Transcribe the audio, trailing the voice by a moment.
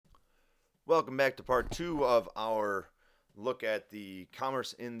Welcome back to part two of our look at the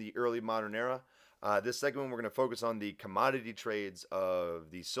commerce in the early modern era. This segment we're going to focus on the commodity trades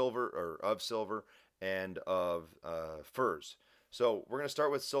of the silver or of silver and of furs. So we're going to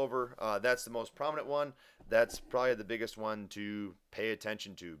start with silver. That's the most prominent one. That's probably the biggest one to pay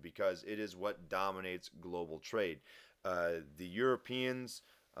attention to because it is what dominates global trade. The Europeans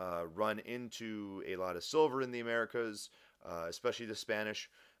run into a lot of silver in the Americas, especially the Spanish.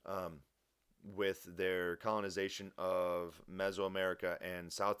 With their colonization of Mesoamerica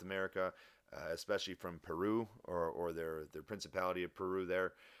and South America, especially from Peru or their Principality of Peru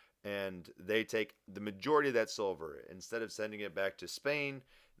there. And they take the majority of that silver. Instead of sending it back to Spain,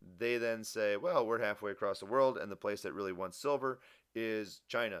 they then say, well, we're halfway across the world, and the place that really wants silver is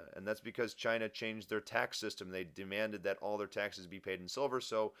China. And that's because China changed their tax system. They demanded that all their taxes be paid in silver.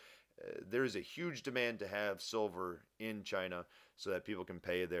 So there is a huge demand to have silver in China so that people can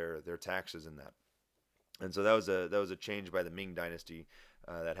pay their taxes in that. And so that was a change by the Ming Dynasty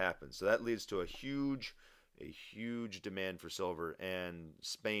that happened. So that leads to a huge demand for silver, and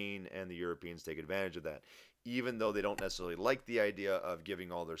Spain and the Europeans take advantage of that, even though they don't necessarily like the idea of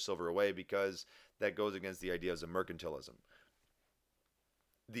giving all their silver away because that goes against the ideas of mercantilism.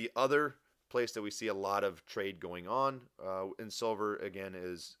 The other place that we see a lot of trade going on in silver again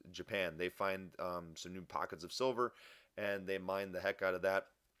is Japan. They find some new pockets of silver, and they mine the heck out of that,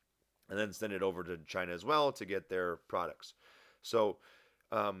 and then send it over to China as well to get their products. So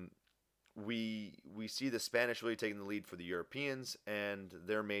um, we see the Spanish really taking the lead for the Europeans, and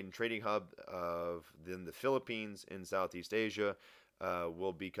their main trading hub of then the Philippines in Southeast Asia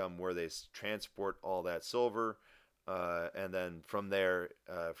will become where they transport all that silver, and then from there,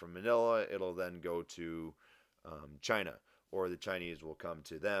 from Manila, it'll then go to China, or the Chinese will come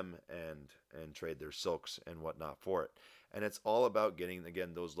to them and trade their silks and whatnot for it. And it's all about getting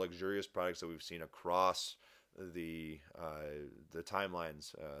again those luxurious products that we've seen across the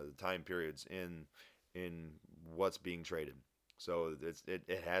timelines, the time periods in what's being traded. So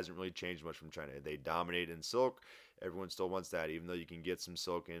it hasn't really changed much from China. They dominate in silk. Everyone still wants that, even though you can get some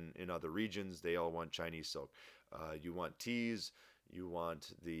silk in other regions. They all want Chinese silk. You want teas. You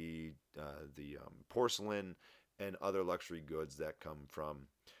want the porcelain and other luxury goods that come from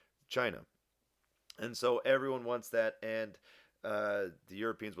China. And so everyone wants that, and the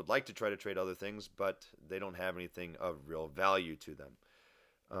Europeans would like to try to trade other things, but they don't have anything of real value to them.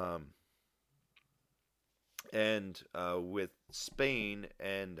 Um, and with Spain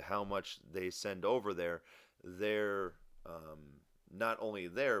and how much they send over there, they're not only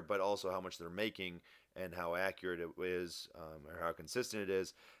there, but also how much they're making and how accurate it is, or how consistent it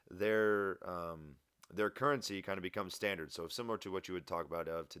is. Their currency kind of becomes standard. So similar to what you would talk about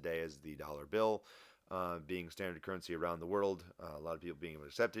of today as the dollar bill. Being standard currency around the world, a lot of people being able to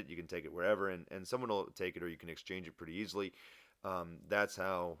accept it. You can take it wherever, and someone will take it, or you can exchange it pretty easily. That's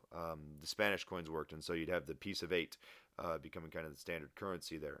how the Spanish coins worked, and so you'd have the piece of eight becoming kind of the standard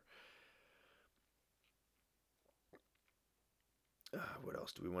currency there. What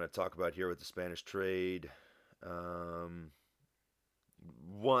else do we want to talk about here with the Spanish trade? Um,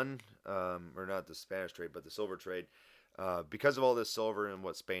 or not the Spanish trade, but the silver trade. Because of all this silver and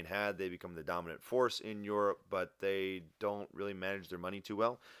what Spain had, they become the dominant force in Europe, but they don't really manage their money too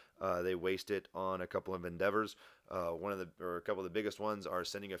well. They waste it on a couple of endeavors. A couple of the biggest ones are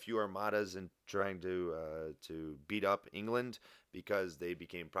sending a few armadas and trying to beat up England because they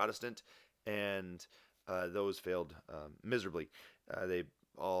became Protestant, and those failed miserably. They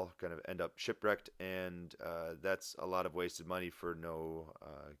all kind of end up shipwrecked, and that's a lot of wasted money for no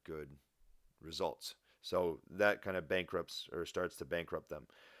good results. So that kind of bankrupts or starts to bankrupt them.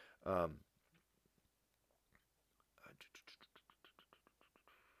 Um,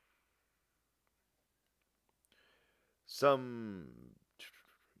 some,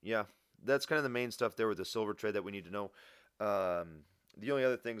 yeah, that's kind of the main stuff there with the silver trade that we need to know. The only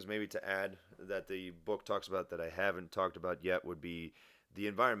other things maybe to add that the book talks about that I haven't talked about yet would be the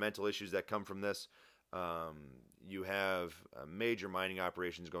environmental issues that come from this. Um, you have major mining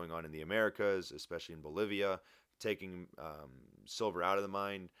operations going on in the Americas, especially in Bolivia, taking silver out of the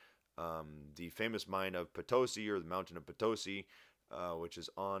mine. The famous mine of Potosi, or the mountain of Potosi, which is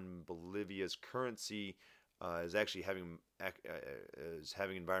on Bolivia's currency, is actually having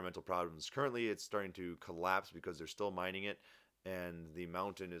environmental problems. Currently, it's starting to collapse because they're still mining it, and the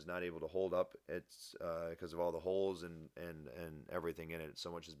mountain is not able to hold up. It's because of all the holes and everything in it.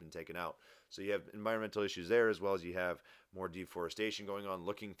 So much has been taken out. So you have environmental issues there, as well as you have more deforestation going on,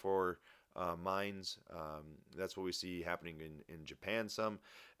 looking for mines. That's what we see happening in Japan some,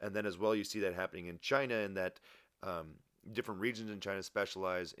 and then as well you see that happening in China, in that different regions in China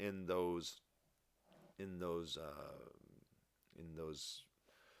specialize in in those in those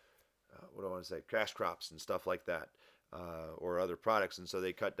what do I want to say, cash crops and stuff like that, or other products, and so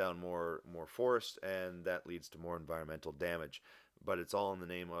they cut down more forest, and that leads to more environmental damage. But it's all in the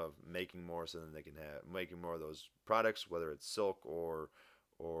name of making more, so then they can have making more of those products, whether it's silk or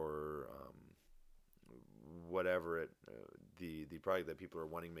whatever the product that people are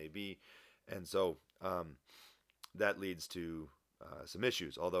wanting may be, and so that leads to some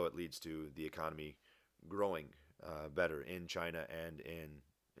issues. Although it leads to the economy growing better in China and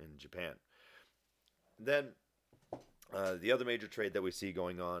in Japan. Then the other major trade that we see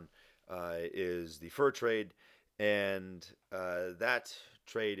going on is the fur trade, and that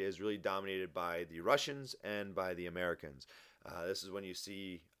trade is really dominated by the Russians and by the Americans. This is when you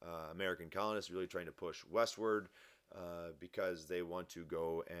see American colonists really trying to push westward because they want to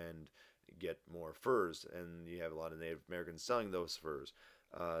go and get more furs, and you have a lot of Native Americans selling those furs.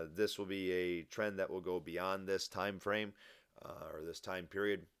 This will be a trend that will go beyond this time frame or this time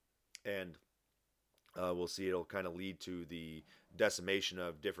period, and we'll see it'll kind of lead to the decimation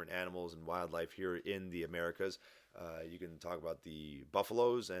of different animals and wildlife here in the Americas. You can talk about the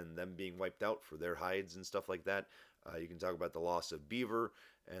buffaloes and them being wiped out for their hides and stuff like that. You can talk about the loss of beaver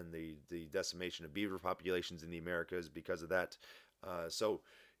and the decimation of beaver populations in the Americas because of that. So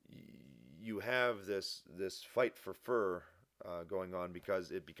you have this fight for fur going on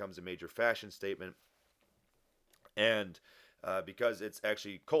because it becomes a major fashion statement, and because it's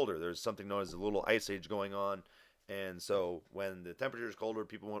actually colder. There's something known as a little ice age going on, and so when the temperature is colder,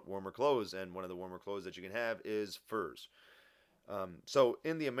 people want warmer clothes, and one of the warmer clothes that you can have is furs. So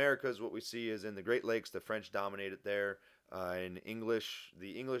in the Americas, what we see is in the Great Lakes, the French dominate it there. In English,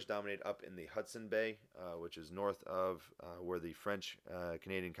 the English dominate up in the Hudson Bay, which is north of where the French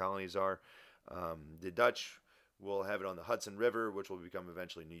Canadian colonies are. The Dutch will have it on the Hudson River, which will become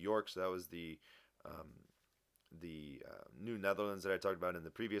eventually New York. So that was the New Netherlands that I talked about in the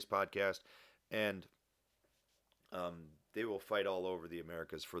previous podcast, and they will fight all over the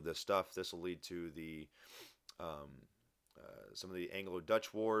Americas for this stuff. This will lead to the some of the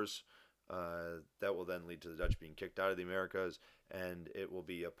Anglo-Dutch wars. That will then lead to the Dutch being kicked out of the Americas, and it will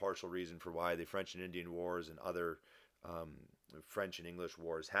be a partial reason for why the French and Indian Wars and other French and English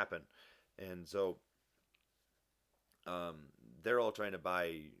wars happen. And so they're all trying to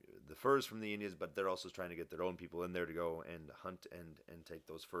buy the furs from the Indians, but they're also trying to get their own people in there to go and hunt and take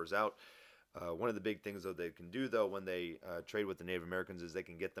those furs out. One of the big things though they can do though when they trade with the Native Americans is they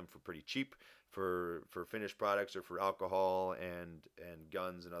can get them for pretty cheap for finished products or for alcohol and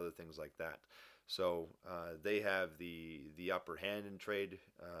guns and other things like that. So they have the upper hand in trade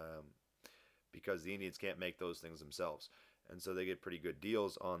because the Indians can't make those things themselves, and so they get pretty good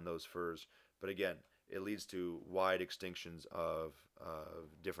deals on those furs. But again, it leads to wide extinctions of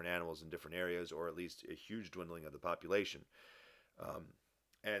different animals in different areas, or at least a huge dwindling of the population.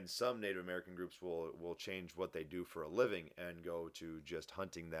 And some Native American groups will change what they do for a living and go to just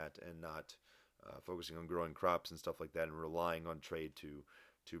hunting that and not focusing on growing crops and stuff like that, and relying on trade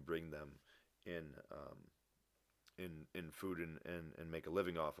to bring them in food and make a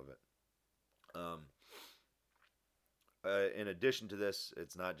living off of it. In addition to this,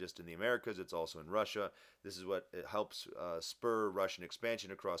 it's not just in the Americas, it's also in Russia. This is what it helps spur Russian expansion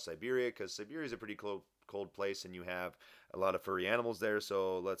across Siberia, because Siberia is a pretty cold place and you have a lot of furry animals there,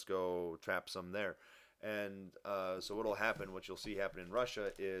 so let's go trap some there. And so what will happen, what you'll see happen in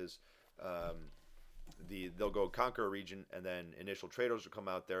Russia is they'll go conquer a region, and then initial traders will come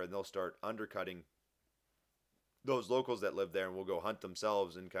out there and they'll start undercutting those locals that live there, and will go hunt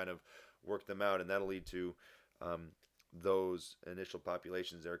themselves and kind of work them out, and that'll lead to those initial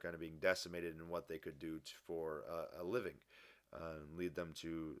populations that are kind of being decimated in what they could do for a living, lead them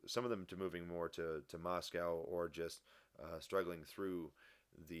to some of them to moving more to Moscow, or just struggling through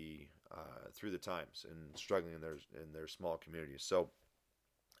the times and struggling in their small communities. So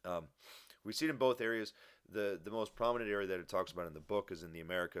we see it in both areas. The most prominent area that it talks about in the book is in the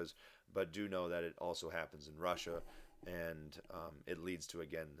Americas, but do know that it also happens in Russia. And it leads to,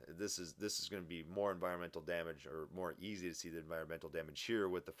 again, this is going to be more environmental damage, or more easy to see the environmental damage here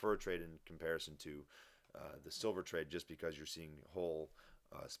with the fur trade in comparison to the silver trade, just because you're seeing whole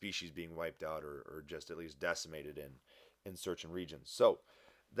species being wiped out, or just at least decimated in certain regions. So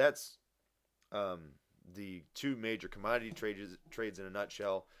that's the two major commodity trades in a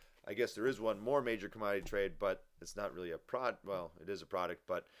nutshell. I guess there is one more major commodity trade, but it's not really a product. Well, it is a product,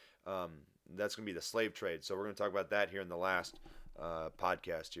 but that's going to be the slave trade. So we're going to talk about that here in the last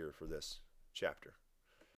podcast here for this chapter.